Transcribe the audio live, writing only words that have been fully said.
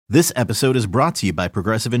This episode is brought to you by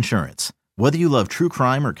Progressive Insurance. Whether you love true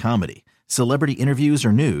crime or comedy, celebrity interviews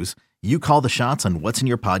or news, you call the shots on what's in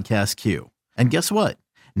your podcast queue. And guess what?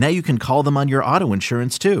 Now you can call them on your auto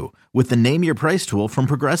insurance too with the Name Your Price tool from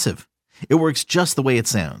Progressive. It works just the way it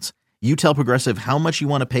sounds. You tell Progressive how much you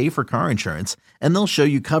want to pay for car insurance, and they'll show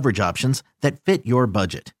you coverage options that fit your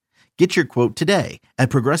budget. Get your quote today at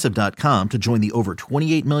Progressive.com to join the over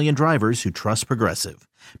 28 million drivers who trust Progressive.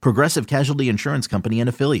 Progressive Casualty Insurance Company and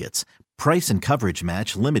Affiliates. Price and coverage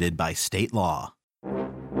match limited by state law.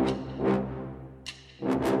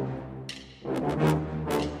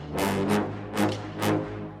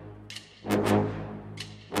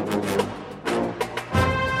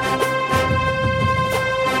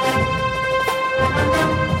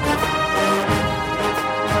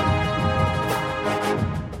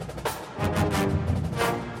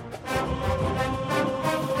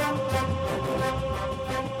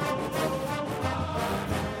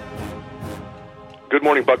 Good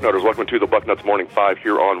morning, Bucknutters. Welcome to the Bucknuts Morning 5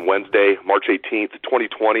 here on Wednesday, March 18th,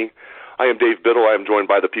 2020. I am Dave Biddle. I am joined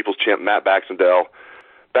by the People's Champ, Matt Baxendale.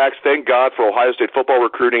 Bax, thank God for Ohio State football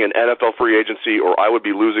recruiting and NFL free agency, or I would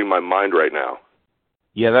be losing my mind right now.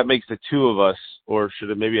 Yeah, that makes the two of us, or should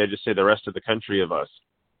it, maybe I just say the rest of the country of us.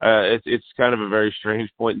 It's kind of a very strange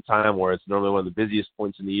point in time where it's normally one of the busiest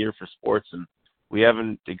points in the year for sports, and we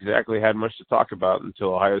haven't exactly had much to talk about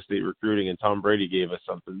until Ohio State recruiting and Tom Brady gave us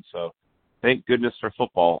something, so thank goodness for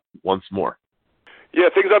football once more. Yeah,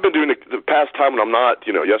 things I've been doing the past time when I'm not,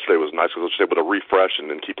 yesterday was nice because I was just able to refresh and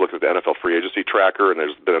keep looking at the NFL free agency tracker, and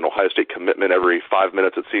there's been an Ohio State commitment every 5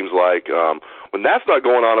 minutes, it seems like. When that's not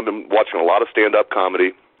going on, I've been watching a lot of stand-up comedy,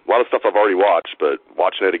 a lot of stuff I've already watched, but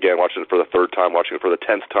watching it again, watching it for the third time, watching it for the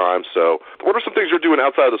 10th time. So what are some things you're doing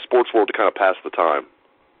outside of the sports world to kind of pass the time?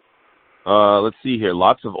 Let's see here.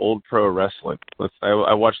 Lots of old pro wrestling.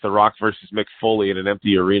 I watched The Rock versus Mick Foley in an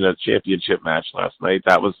empty arena championship match last night.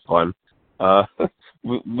 That was fun.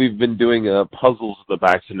 We've been doing puzzles at the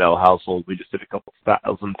Baxendale household. We just did a couple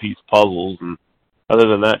 1,000-piece puzzles, and other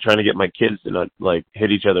than that, trying to get my kids to not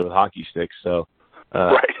hit each other with hockey sticks. So,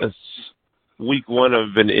 Right. Week one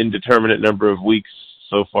of an indeterminate number of weeks.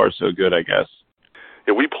 So far, so good, I guess.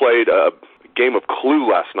 Yeah, we played a game of Clue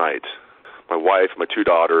last night. My wife, my two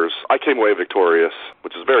daughters. I came away victorious,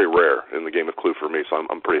 which is very rare in the game of Clue for me, so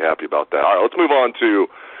I'm pretty happy about that. All right, let's move on to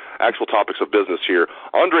actual topics of business here.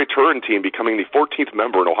 Andre Turrentine becoming the 14th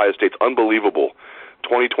member in Ohio State's unbelievable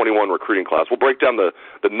 2021 recruiting class. We'll break down the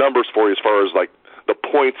numbers for you as far as the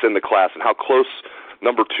points in the class and how close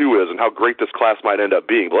number 2 is and how great this class might end up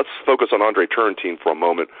being. But let's focus on Andre Turrentine for a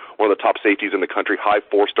moment, one of the top safeties in the country, high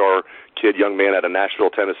 4-star kid, young man out of Nashville,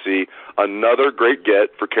 Tennessee. Another great get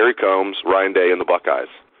for Kerry Combs, Ryan Day, and the Buckeyes.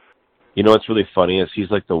 You know what's really funny is he's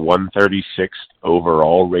like the 136th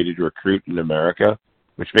overall rated recruit in America,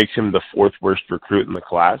 which makes him the 4th worst recruit in the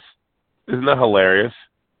class. Isn't that hilarious?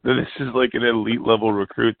 This is like an elite level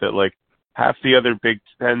recruit that half the other Big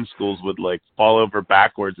Ten schools would fall over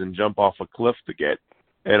backwards and jump off a cliff to get.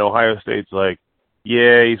 And Ohio State's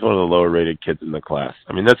yeah, he's one of the lower rated kids in the class.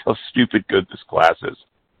 I mean, that's how stupid good this class is.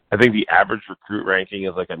 I think the average recruit ranking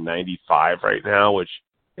is a 95 right now, which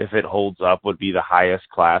if it holds up would be the highest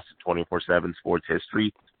class in 24/7 sports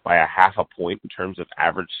history by a half a point in terms of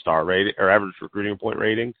average star rating or average recruiting point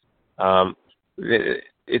rating.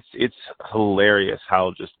 It's hilarious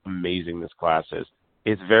how just amazing this class is.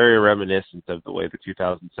 It's very reminiscent of the way the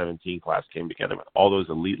 2017 class came together with all those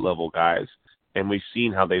elite level guys. And we've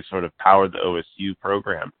seen how they've sort of powered the OSU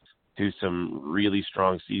program to some really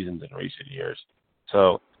strong seasons in recent years.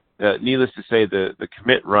 So needless to say, the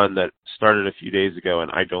commit run that started a few days ago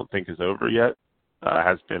and I don't think is over yet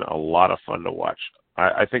has been a lot of fun to watch.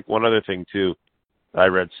 I think one other thing, too, I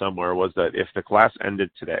read somewhere was that if the class ended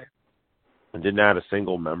today and didn't add a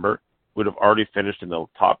single member, would have already finished in the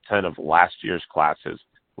top 10 of last year's classes,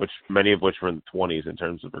 many of which were in the 20s in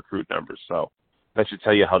terms of recruit numbers. So that should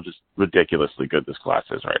tell you how just ridiculously good this class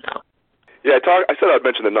is right now. Yeah, I said I'd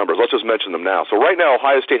mention the numbers. Let's just mention them now. So right now,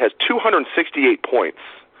 Ohio State has 268 points,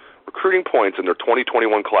 recruiting points in their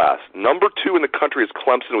 2021 class. Number 2 in the country is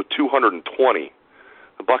Clemson with 220.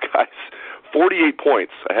 The Buckeyes, 48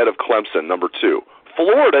 points ahead of Clemson, number 2.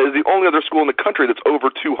 Florida is the only other school in the country that's over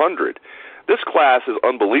 200. This class is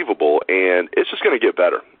unbelievable, and it's just going to get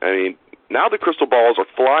better. I mean, now the crystal balls are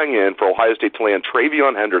flying in for Ohio State to land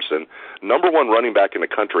Travion Henderson, number 1 running back in the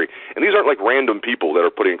country. And these aren't random people that are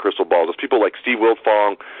putting in crystal balls. It's people like Steve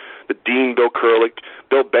Wiltfong, the Dean, Bill Kurlick,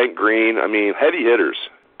 Bill Bank-Green. I mean, heavy hitters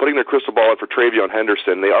putting their crystal ball in for Travion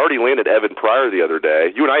Henderson. They already landed Evan Pryor the other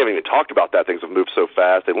day. You and I haven't even talked about that. Things have moved so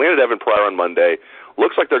fast. They landed Evan Pryor on Monday.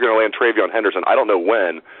 Looks like they're going to land Travion Henderson. I don't know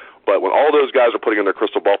when. But when all those guys are putting in their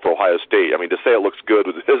crystal ball for Ohio State, I mean, to say it looks good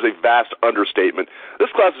is a vast understatement. This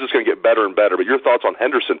class is just going to get better and better. But your thoughts on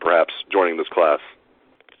Henderson perhaps joining this class?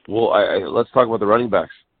 Well, let's talk about the running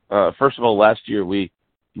backs. First of all, last year we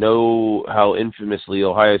know how infamously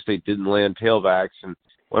Ohio State didn't land tailbacks, and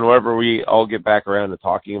whenever we all get back around to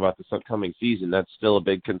talking about this upcoming season, that's still a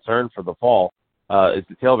big concern for the fall, is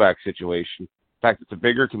the tailback situation. In fact, it's a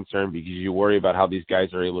bigger concern because you worry about how these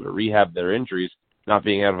guys are able to rehab their injuries, not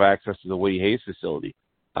being able to have access to the Woody Hayes facility.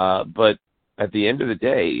 But at the end of the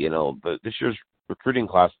day, this year's recruiting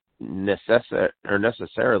class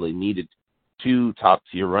necessarily needed 2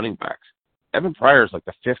 top-tier running backs. Evan Pryor is like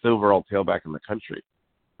the 5th overall tailback in the country,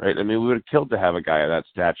 right? I mean, we would have killed to have a guy of that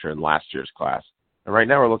stature in last year's class. And right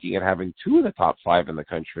now we're looking at having 2 of the top 5 in the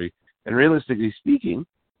country. And realistically speaking,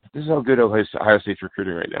 this is how good Ohio State's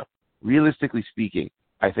recruiting right now. Realistically speaking,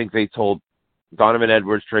 I think they told Donovan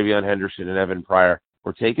Edwards, TreVeyon Henderson, and Evan Pryor,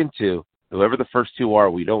 we're taking 2. Whoever the first 2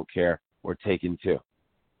 are, we don't care. We're taking 2.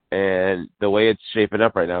 And the way it's shaping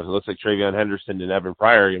up right now is it looks like TreVeyon Henderson and Evan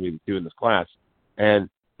Pryor are going to be the 2 in this class. And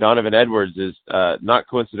Donovan Edwards is not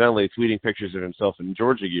coincidentally tweeting pictures of himself in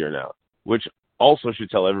Georgia gear now, which also should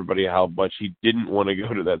tell everybody how much he didn't want to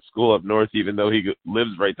go to that school up north, even though he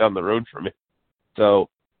lives right down the road from it. So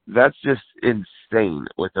that's just insane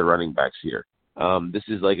with the running backs here. This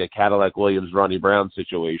is like a Cadillac Williams, Ronnie Brown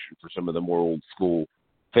situation for some of the more old school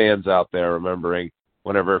fans out there, remembering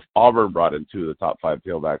whenever Auburn brought in 2 of the top 5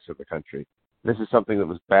 tailbacks of the country. This is something that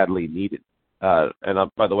was badly needed.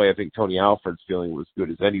 And by the way, I think Tony Alford's feeling as good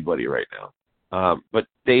as anybody right now. But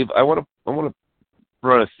Dave, I want to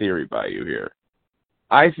run a theory by you here.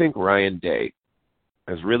 I think Ryan Day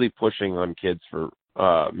is really pushing on kids for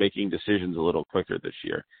making decisions a little quicker this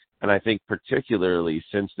year. And I think particularly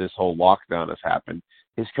since this whole lockdown has happened,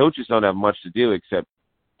 his coaches don't have much to do except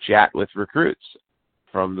chat with recruits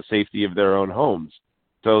from the safety of their own homes.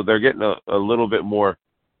 So they're getting a little bit more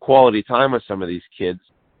quality time with some of these kids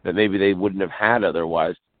that maybe they wouldn't have had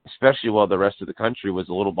otherwise, especially while the rest of the country was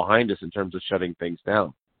a little behind us in terms of shutting things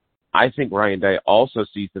down. I think Ryan Day also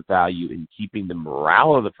sees the value in keeping the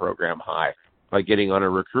morale of the program high by getting on a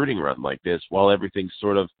recruiting run like this while everything's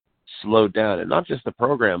sort of slowed down. And not just the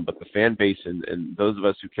program, but the fan base and those of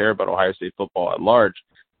us who care about Ohio State football at large.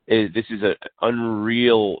 This is an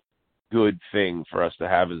unreal good thing for us to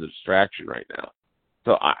have as a distraction right now.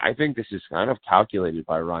 So I think this is kind of calculated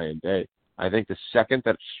by Ryan Day. I think the second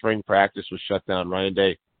that spring practice was shut down, Ryan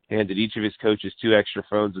Day handed each of his coaches 2 extra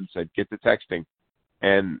phones and said, get the texting.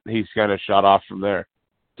 And he's kind of shot off from there.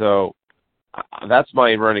 So that's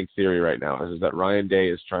my running theory right now, is that Ryan Day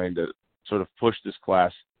is trying to sort of push this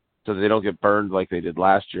class so that they don't get burned like they did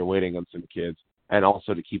last year waiting on some kids, and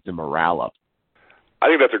also to keep the morale up. I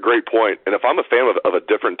think that's a great point. And if I'm a fan of a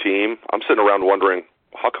different team, I'm sitting around wondering,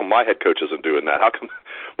 how come my head coach isn't doing that? How come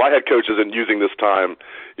my head coach isn't using this time,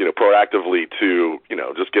 proactively to,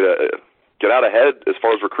 just get out ahead as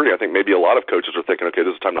far as recruiting? I think maybe a lot of coaches are thinking, okay,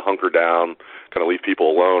 this is time to hunker down, kind of leave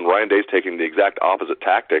people alone. Ryan Day's taking the exact opposite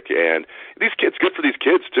tactic, and these kids, good for these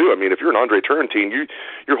kids too. I mean, if you're an Andre Turrentine,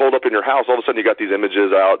 you're holed up in your house, all of a sudden you got these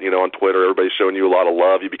images out, on Twitter, everybody's showing you a lot of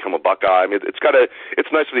love, you become a Buckeye. I mean, it's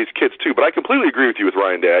nice for these kids too. But I completely agree with you with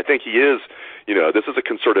Ryan Day. I think he is, this is a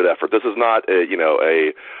concerted effort. This is not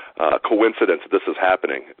a coincidence that this is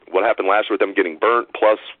happening. What happened last year with them getting burnt,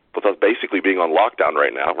 plus with us basically being on lockdown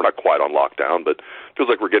right now. We're not quite on lockdown, but it feels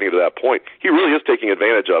like we're getting to that point. He really is taking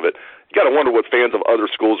advantage of it. You got to wonder what fans of other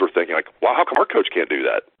schools are thinking. Like, wow, how come our coach can't do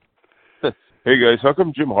that? Hey, guys, how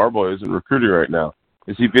come Jim Harbaugh isn't recruiting right now?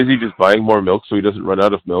 Is he busy just buying more milk so he doesn't run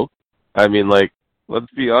out of milk? I mean,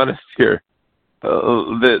 let's be honest here.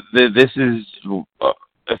 This is...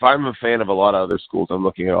 if I'm a fan of a lot of other schools, I'm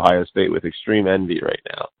looking at Ohio State with extreme envy right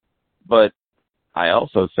now. But I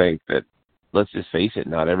also think that, let's just face it,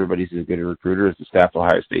 not everybody's as good a recruiter as the staff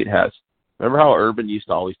Ohio State has. Remember how Urban used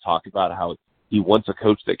to always talk about how he wants a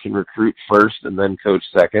coach that can recruit first and then coach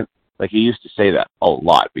second? Like, he used to say that a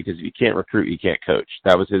lot, because if you can't recruit, you can't coach.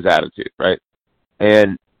 That was his attitude, right?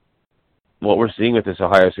 And what we're seeing with this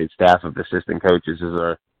Ohio State staff of assistant coaches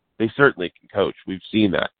is they certainly can coach. We've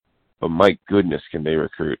seen that. But my goodness, can they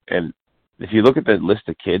recruit? And if you look at the list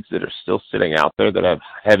of kids that are still sitting out there that have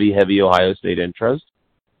heavy Ohio State interest,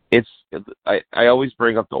 I always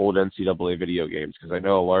bring up the old NCAA video games because I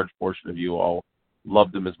know a large portion of you all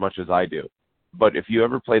love them as much as I do. But if you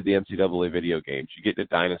ever played the NCAA video games, you get into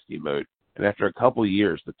dynasty mode. And after a couple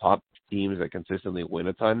years, the top teams that consistently win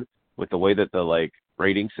a ton, with the way that the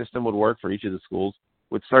rating system would work for each of the schools,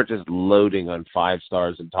 would start just loading on 5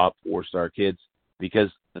 stars and top 4-star kids, because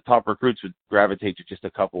the top recruits would gravitate to just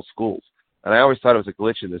a couple schools. And I always thought it was a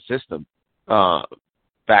glitch in the system.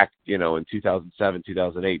 back, in 2007,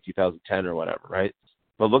 2008, 2010 or whatever, right?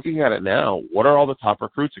 But looking at it now, what are all the top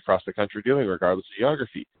recruits across the country doing regardless of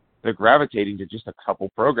geography? They're gravitating to just a couple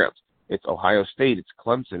programs. It's Ohio State, it's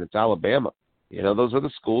Clemson, it's Alabama. Those are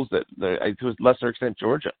the schools that, to a lesser extent,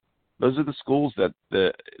 Georgia. Those are the schools that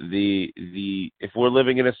if we're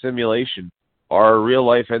living in a simulation, our real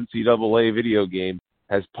life NCAA video game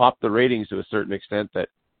has popped the ratings to a certain extent that,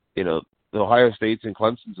 the Ohio States and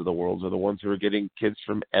Clemsons of the world are the ones who are getting kids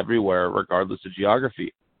from everywhere, regardless of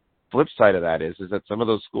geography. Flip side of that is that some of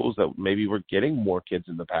those schools that maybe were getting more kids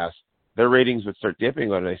in the past, their ratings would start dipping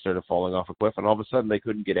when they started falling off a cliff, and all of a sudden they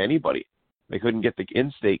couldn't get anybody. They couldn't get the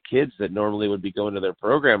in-state kids that normally would be going to their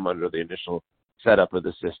program under the initial setup of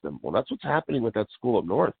the system. Well, that's what's happening with that school up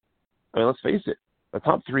north. I mean, let's face it. The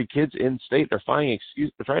top 3 kids in-state are trying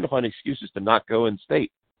to find excuses to not go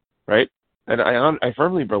in-state, right? And I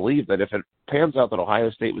firmly believe that if it pans out that Ohio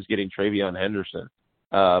State was getting Travion Henderson,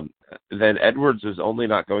 then Edwards is only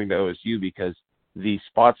not going to OSU because the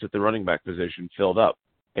spots at the running back position filled up.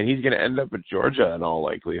 And he's going to end up at Georgia in all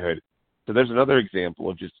likelihood. So there's another example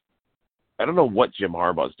of just, I don't know what Jim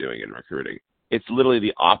Harbaugh's doing in recruiting. It's literally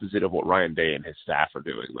the opposite of what Ryan Day and his staff are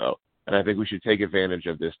doing, though. And I think we should take advantage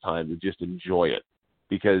of this time to just enjoy it.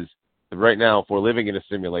 Because right now, if we're living in a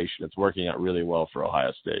simulation, it's working out really well for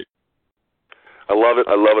Ohio State. I love it.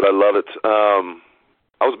 I love it. I love it.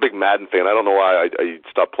 I was a big Madden fan. I don't know why I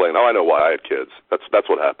stopped playing. Oh, I know why. I had kids. That's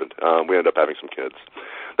what happened. We ended up having some kids.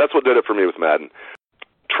 That's what did it for me with Madden.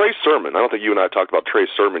 Trey Sermon. I don't think you and I talked about Trey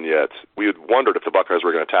Sermon yet. We had wondered if the Buckeyes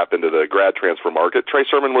were going to tap into the grad transfer market. Trey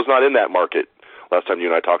Sermon was not in that market last time you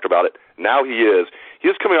and I talked about it. Now he is. He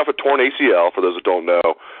is coming off a torn ACL, for those who don't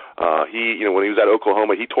know. When he was at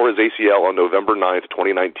Oklahoma, he tore his ACL on November 9th,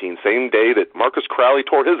 2019, same day that Marcus Crowley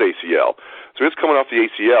tore his ACL. So he's coming off the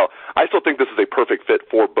ACL. I still think this is a perfect fit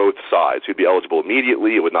for both sides. He'd be eligible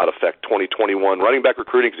immediately. It would not affect 2021 running back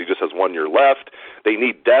recruiting because he just has 1 year left. They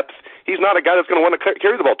need depth. He's not a guy that's going to want to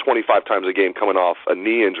carry the ball 25 times a game coming off a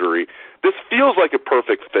knee injury. This feels like a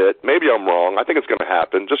perfect fit. Maybe I'm wrong. I think it's going to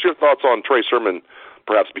happen. Just your thoughts on Trey Sermon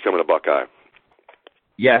perhaps becoming a Buckeye.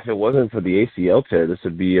 Yeah, if it wasn't for the ACL tear, this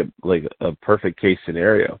would be a perfect case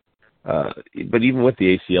scenario. But even with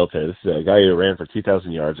the ACL tear, this is a guy who ran for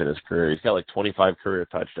 2,000 yards in his career. He's got 25 career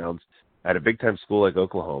touchdowns at a big-time school like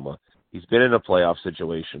Oklahoma. He's been in a playoff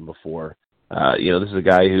situation before. This is a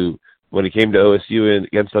guy who, when he came to OSU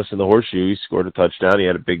against us in the Horseshoe, he scored a touchdown. He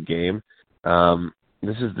had a big game.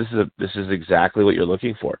 This is exactly what you're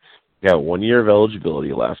looking for. You got 1 year of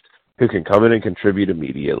eligibility left, who can come in and contribute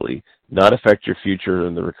immediately, not affect your future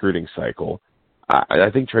in the recruiting cycle. I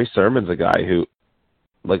think Trey Sermon's a guy who,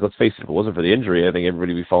 let's face it, if it wasn't for the injury, I think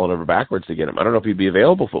everybody would be falling over backwards to get him. I don't know if he'd be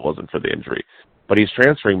available if it wasn't for the injury, but he's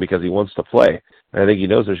transferring because he wants to play. And I think he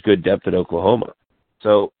knows there's good depth at Oklahoma.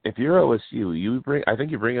 So if you're OSU, I think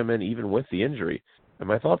you bring him in even with the injury. And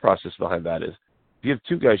my thought process behind that is, if you have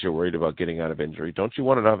 2 guys you're worried about getting out of injury, don't you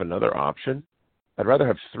want to have another option? I'd rather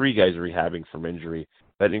have 3 guys rehabbing from injury.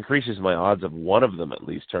 That increases my odds of one of them at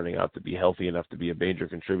least turning out to be healthy enough to be a major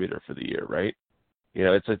contributor for the year, right?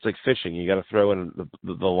 It's like fishing. You got to throw in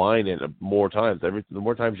the line in more times. The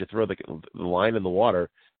more times you throw the line in the water,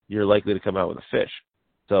 you're likely to come out with a fish.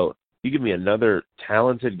 So you give me another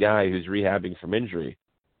talented guy who's rehabbing from injury,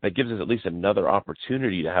 that gives us at least another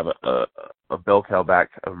opportunity to have a bell cow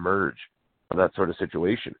back emerge of that sort of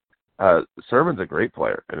situation. Sermon's a great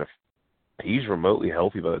player, and if he's remotely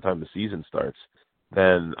healthy by the time the season starts,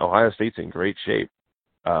 then Ohio State's in great shape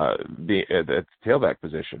at the tailback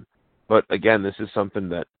position. But again, this is something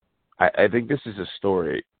that I think this is a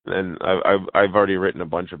story, and I've already written a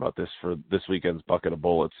bunch about this for this weekend's Bucket of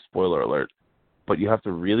Bullets, spoiler alert. But you have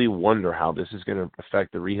to really wonder how this is going to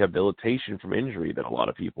affect the rehabilitation from injury that a lot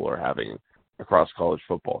of people are having across college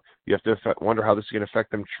football. You have to wonder how this is going to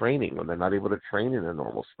affect them training when they're not able to train in a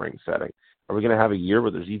normal spring setting. Are we going to have a year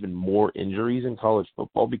where there's even more injuries in college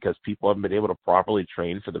football because people haven't been able to properly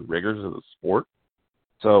train for the rigors of the sport?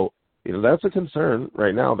 So, that's a concern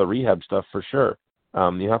right now, the rehab stuff for sure.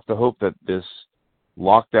 You have to hope that this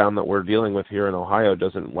lockdown that we're dealing with here in Ohio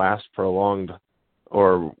doesn't last prolonged,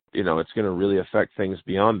 or, it's going to really affect things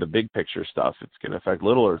beyond the big picture stuff. It's going to affect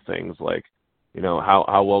littler things like,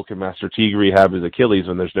 how well can Master Teague rehab his Achilles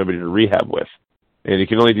when there's nobody to rehab with? And you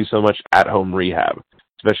can only do so much at-home rehab,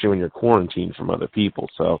 especially when you're quarantined from other people.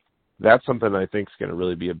 So that's something I think is going to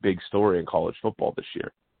really be a big story in college football this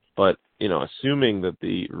year. But, assuming that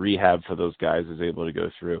the rehab for those guys is able to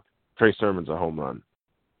go through, Trey Sermon's a home run.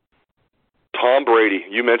 Tom Brady,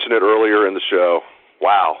 you mentioned it earlier in the show.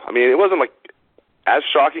 Wow. I mean, it wasn't as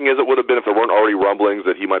shocking as it would have been if there weren't already rumblings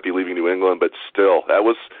that he might be leaving New England, but still, that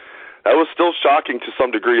was That was still shocking to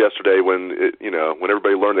some degree yesterday when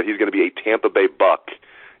everybody learned that he's going to be a Tampa Bay Buck.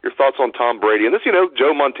 Your thoughts on Tom Brady? And this,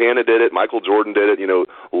 Joe Montana did it, Michael Jordan did it,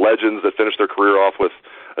 legends that finished their career off with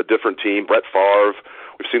a different team, Brett Favre.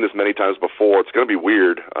 We've seen this many times before. It's going to be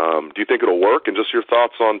weird. Do you think it'll work? And just your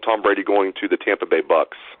thoughts on Tom Brady going to the Tampa Bay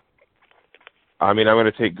Bucks? I mean, I'm going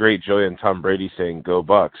to take great joy in Tom Brady saying, "Go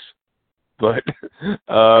Bucks." But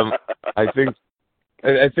I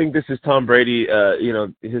think this is Tom Brady,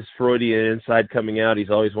 his Freudian inside coming out. He's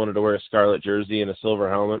always wanted to wear a scarlet jersey and a silver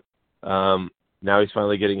helmet. Now he's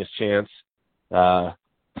finally getting his chance. End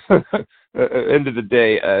of the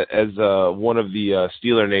day, as one of the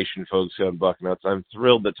Steeler Nation folks on Bucknuts, I'm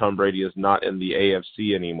thrilled that Tom Brady is not in the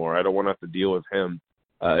AFC anymore. I don't want to have to deal with him.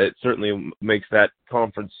 It certainly makes that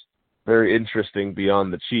conference very interesting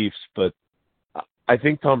beyond the Chiefs, but I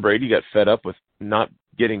think Tom Brady got fed up with not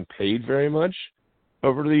getting paid very much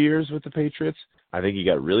over the years with the Patriots. I think he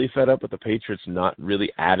got really fed up with the Patriots not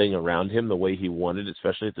really adding around him the way he wanted,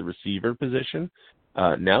 especially at the receiver position.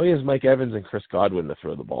 Now he has Mike Evans and Chris Godwin to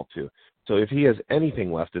throw the ball to. So if he has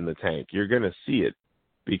anything left in the tank, you're going to see it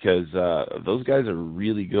because those guys are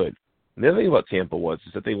really good. And the other thing about Tampa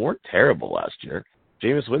is that they weren't terrible last year.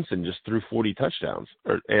 Jameis Winston just threw 40 touchdowns,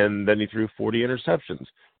 and then he threw 40 interceptions,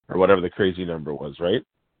 or whatever the crazy number was, right?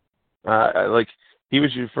 He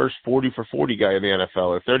was your first 40 for 40 guy in the NFL,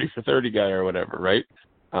 or 30 for 30 guy, or whatever, right?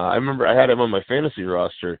 I remember I had him on my fantasy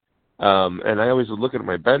roster, and I always would look at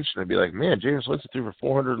my bench, and I'd be like, man, Jameis Winston threw for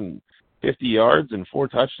 450 yards and 4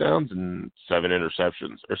 touchdowns and 7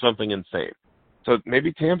 interceptions, or something insane. So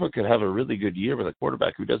maybe Tampa could have a really good year with a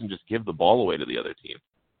quarterback who doesn't just give the ball away to the other team.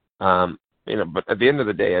 But at the end of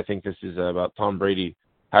the day, I think this is about Tom Brady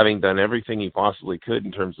having done everything he possibly could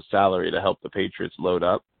in terms of salary to help the Patriots load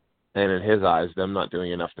up, and in his eyes, them not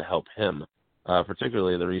doing enough to help him,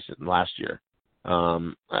 particularly last year.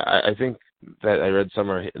 I think that I read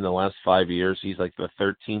somewhere in the last 5 years, he's like the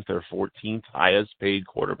 13th or 14th highest paid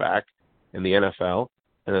quarterback in the NFL,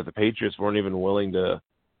 and that the Patriots weren't even willing to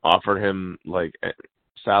offer him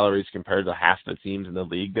salaries compared to half the teams in the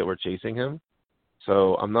league that were chasing him.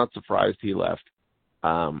 So I'm not surprised he left.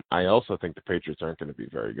 I also think the Patriots aren't going to be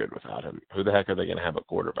very good without him. Who the heck are they going to have at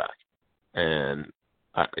quarterback? And,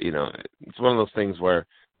 it's one of those things where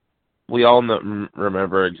we all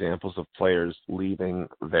remember examples of players leaving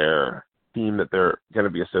their team that they're going to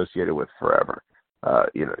be associated with forever.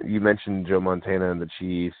 You mentioned Joe Montana and the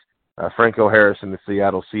Chiefs. Franco Harris and the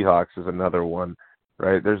Seattle Seahawks is another one,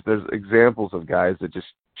 right? There's examples of guys that just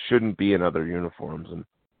shouldn't be in other uniforms. And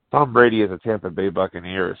Tom Brady as a Tampa Bay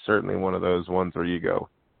Buccaneer is certainly one of those ones where you go,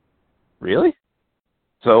 really?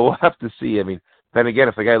 So we'll have to see. I mean, then again,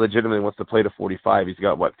 if the guy legitimately wants to play to 45, he's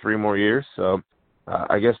got, 3 more years? So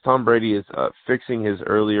I guess Tom Brady is fixing his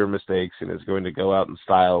earlier mistakes and is going to go out in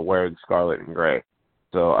style wearing scarlet and gray.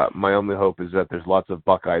 So my only hope is that there's lots of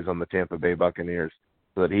Buckeyes on the Tampa Bay Buccaneers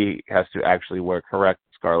so that he has to actually wear correct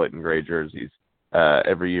scarlet and gray jerseys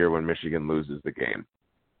every year when Michigan loses the game.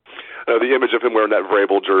 The image of him wearing that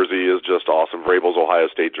Vrabel jersey is just awesome. Vrabel's Ohio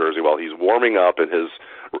State jersey while he's warming up, and he's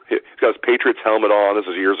got his Patriots helmet on. This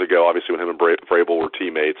is years ago, obviously, when him and Vrabel were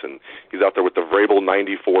teammates, and he's out there with the Vrabel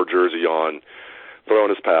 94 jersey on, throwing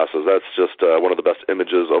his passes. That's just one of the best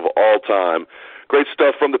images of all time. Great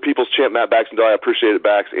stuff from the People's Champ, Matt Baxton. I appreciate it,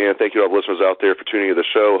 Bax, and thank you to all the listeners out there for tuning into the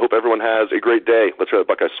show. Hope everyone has a great day. Let's hear that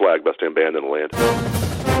Buckeye swag, best damn band in the land.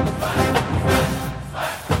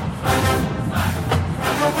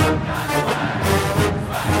 Come on.